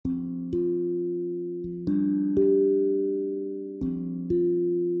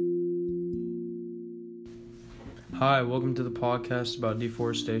Hi, welcome to the podcast about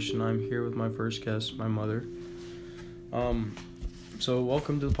deforestation. I'm here with my first guest, my mother. So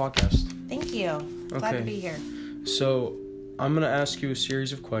welcome to the podcast. Thank you. Glad to be here. So I'm going to ask you a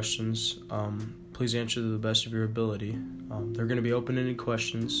series of questions. Please answer to the best of your ability. They're going to be open-ended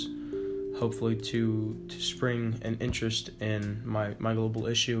questions, hopefully to spring an interest in my global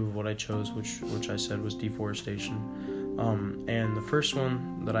issue of what I chose, which I said was deforestation. And the first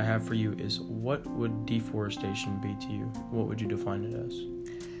one that I have for you is, what would deforestation be to you? What would you define it as?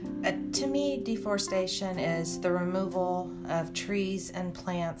 To me, deforestation is the removal of trees and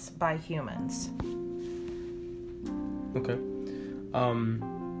plants by humans. Okay.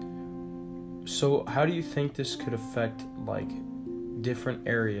 So how do you think this could affect, different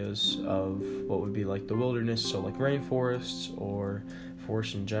areas of what would be, the wilderness, so, rainforests or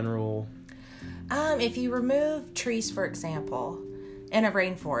forests in general? If you remove trees, for example, in a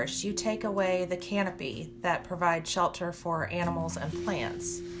rainforest, you take away the canopy that provides shelter for animals and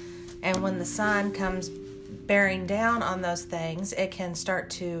plants. And when the sun comes bearing down on those things, it can start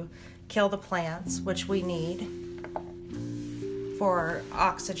to kill the plants, which we need for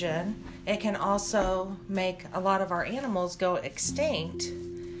oxygen. It can also make a lot of our animals go extinct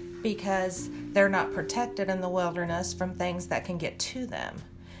because they're not protected in the wilderness from things that can get to them.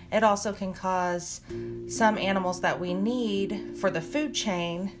 It also can cause some animals that we need for the food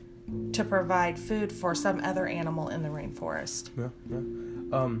chain to provide food for some other animal in the rainforest. Yeah.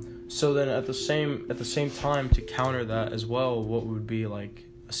 So then at the same time, to counter that as well, what would be a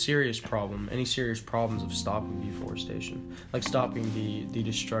serious problem, any serious problems of stopping deforestation, stopping the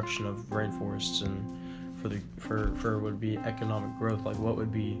destruction of rainforests and for would be economic growth? What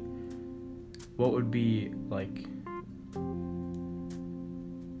would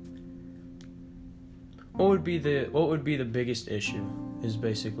be the biggest issue is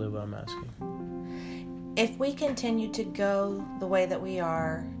basically what I'm asking. If we continue to go the way that we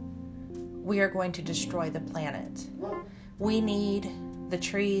are going to destroy the planet. We need the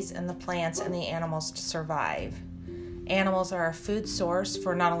trees and the plants and the animals to survive. Animals are a food source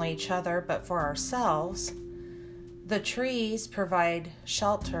for not only each other, but for ourselves. The trees provide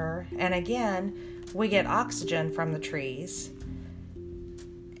shelter, and again, we get oxygen from the trees.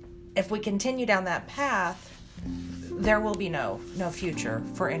 If we continue down that path, there will be no future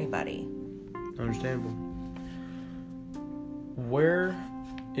for anybody. Understandable.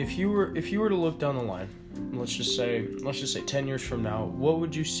 If you were to look down the line, let's just say 10 years from now, what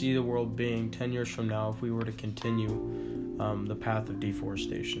would you see the world being 10 years from now if we were to continue the path of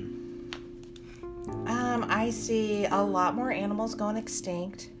deforestation? I see a lot more animals going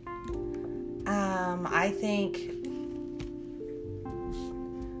extinct. I think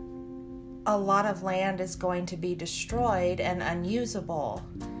a lot of land is going to be destroyed and unusable.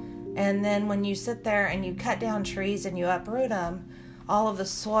 And then when you sit there and you cut down trees and you uproot them, all of the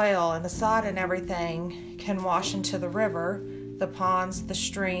soil and the sod and everything can wash into the river, the ponds, the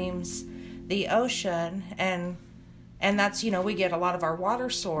streams, the ocean, and that's, we get a lot of our water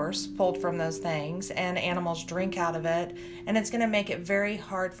source pulled from those things, and animals drink out of it, and it's going to make it very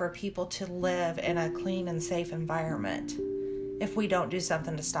hard for people to live in a clean and safe environment if we don't do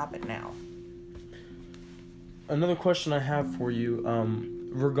something to stop it now. Another question I have for you,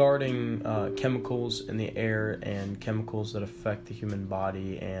 regarding chemicals in the air and chemicals that affect the human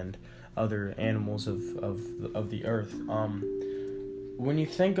body and other animals of the earth. When you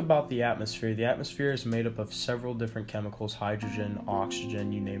think about the atmosphere is made up of several different chemicals: hydrogen,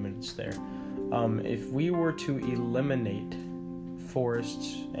 oxygen, you name it, it's there. If we were to eliminate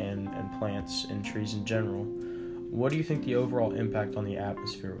forests and plants and trees in general, what do you think the overall impact on the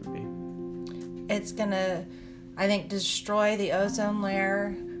atmosphere would be? It's going to, I think, destroy the ozone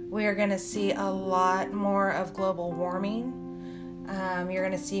layer. We are going to see a lot more of global warming. You're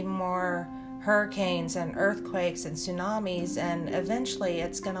going to see more hurricanes and earthquakes and tsunamis, and eventually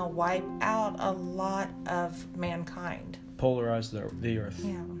it's going to wipe out a lot of mankind. Polarize the earth.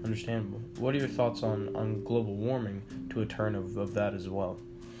 Yeah. Understandable. What are your thoughts on global warming to a turn of that as well?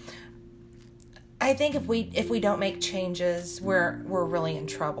 I think if we don't make changes, we're really in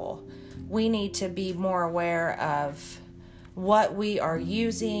trouble. We need to be more aware of what we are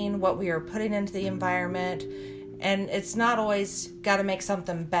using, what we are putting into the environment, and it's not always got to make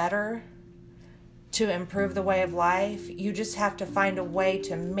something better to improve the way of life. You just have to find a way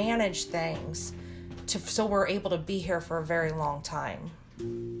to manage things so we're able to be here for a very long time.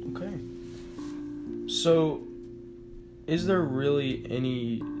 Okay. So, is there really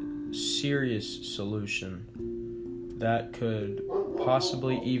any serious solution that could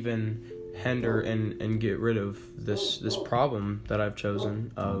possibly even hinder and get rid of this problem that I've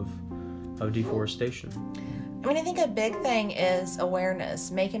chosen of deforestation? I mean, I think a big thing is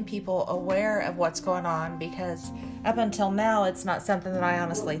awareness, making people aware of what's going on, because up until now, it's not something that I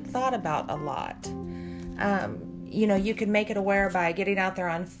honestly thought about a lot. You could make it aware by getting out there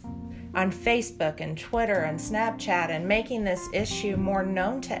on Facebook and Twitter and Snapchat and making this issue more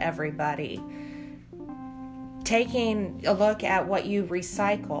known to everybody. Taking a look at what you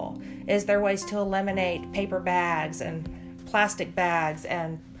recycle. Is there ways to eliminate paper bags and plastic bags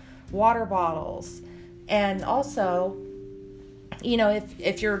and water bottles? And also,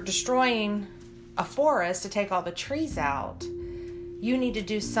 if you're destroying a forest to take all the trees out, you need to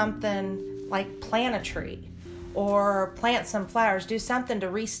do something like plant a tree or plant some flowers, do something to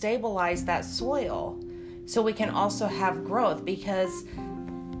restabilize that soil so we can also have growth, because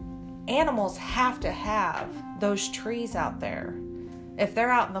animals have to have those trees out there. If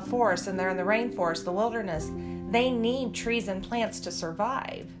they're out in the forest and they're in the rainforest, the wilderness, they need trees and plants to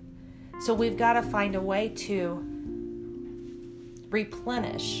survive. So we've got to find a way to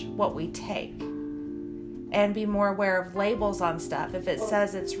replenish what we take and be more aware of labels on stuff. If it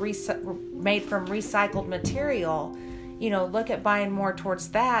says it's made from recycled material, look at buying more towards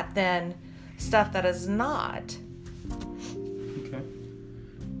that than stuff that is not. Okay.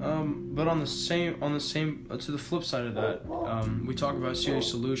 But on the same, to the flip side of that, we talk about serious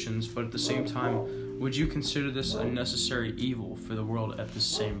solutions, but at the same time, would you consider this a necessary evil for the world at the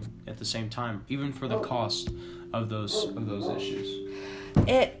same time, even for the cost of those issues?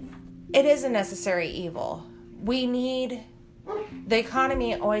 It is a necessary evil. The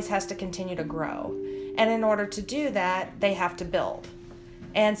economy always has to continue to grow. And in order to do that, they have to build.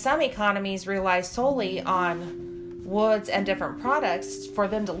 And some economies rely solely on woods and different products for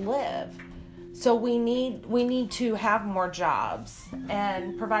them to live. So we need to have more jobs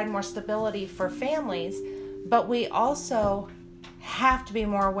and provide more stability for families, but we also have to be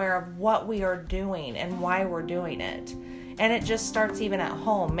more aware of what we are doing and why we're doing it. And it just starts even at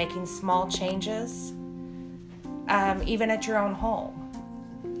home, making small changes, even at your own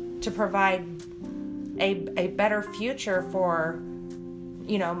home, to provide a better future for,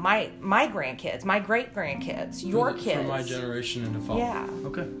 my grandkids, my great-grandkids, your kids. For my generation and to follow. Yeah.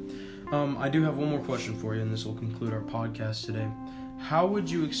 Okay. I do have one more question for you, and this will conclude our podcast today. How would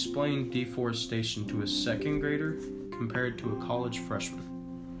you explain deforestation to a second grader compared to a college freshman?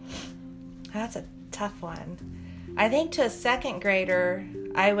 That's a tough one. I think to a second grader,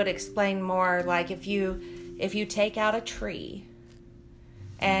 I would explain more like if you take out a tree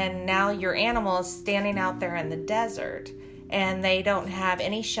and now your animal is standing out there in the desert and they don't have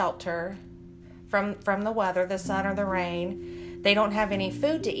any shelter from the weather, the sun or the rain, they don't have any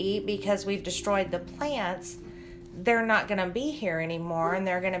food to eat because we've destroyed the plants, they're not going to be here anymore, and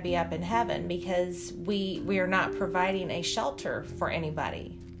they're going to be up in heaven because we are not providing a shelter for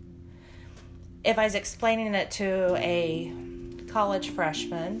anybody. If I was explaining it to a college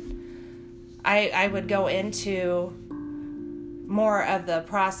freshman, I would go into more of the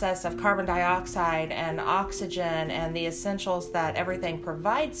process of carbon dioxide and oxygen and the essentials that everything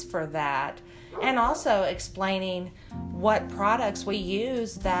provides for that, and also explaining what products we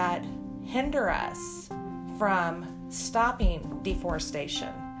use that hinder us from stopping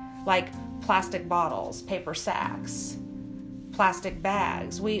deforestation, like plastic bottles, paper sacks, plastic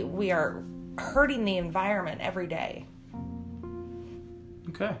bags. We are hurting the environment every day.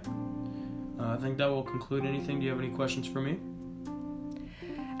 Okay. I think that will conclude anything. Do you have any questions for me?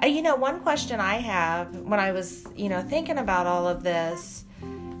 One question I have when I was, thinking about all of this,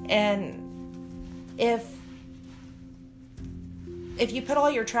 and if you put all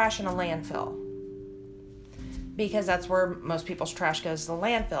your trash in a landfill, because that's where most people's trash goes, to the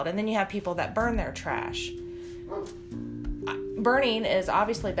landfill, and then you have people that burn their trash. Burning is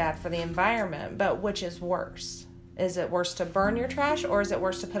obviously bad for the environment, but which is worse? Is it worse to burn your trash, or is it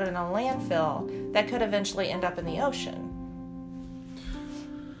worse to put it in a landfill that could eventually end up in the ocean?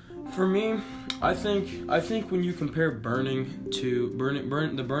 For me, I think when you compare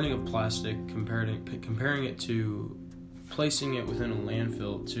the burning of plastic, comparing it to placing it within a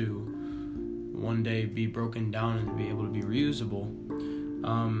landfill to one day be broken down and to be able to be reusable,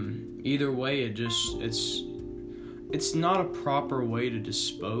 either way, it's not a proper way to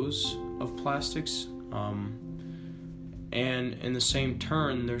dispose of plastics. And in the same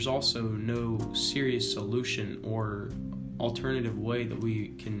turn, there's also no serious solution or alternative way that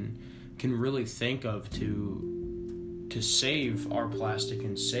we can really think of to save our plastic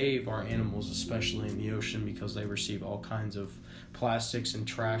and save our animals, especially in the ocean, because they receive all kinds of plastics and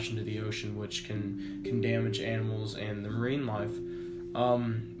trash into the ocean, which can damage animals and the marine life.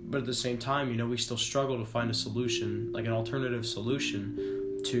 But at the same time, we still struggle to find a solution, like an alternative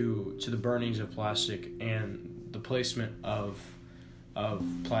solution to the burnings of plastic and the placement of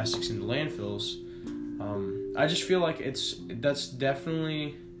plastics into landfills, I just feel like that's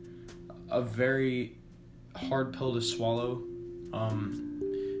definitely a very hard pill to swallow,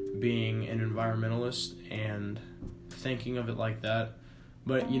 being an environmentalist and thinking of it like that.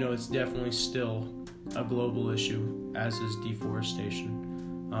 But, it's definitely still a global issue, as is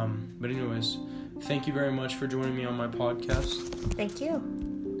deforestation. But anyways, thank you very much for joining me on my podcast. Thank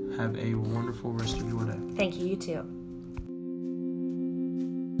you. Have a wonderful rest of your day. Thank you, you too.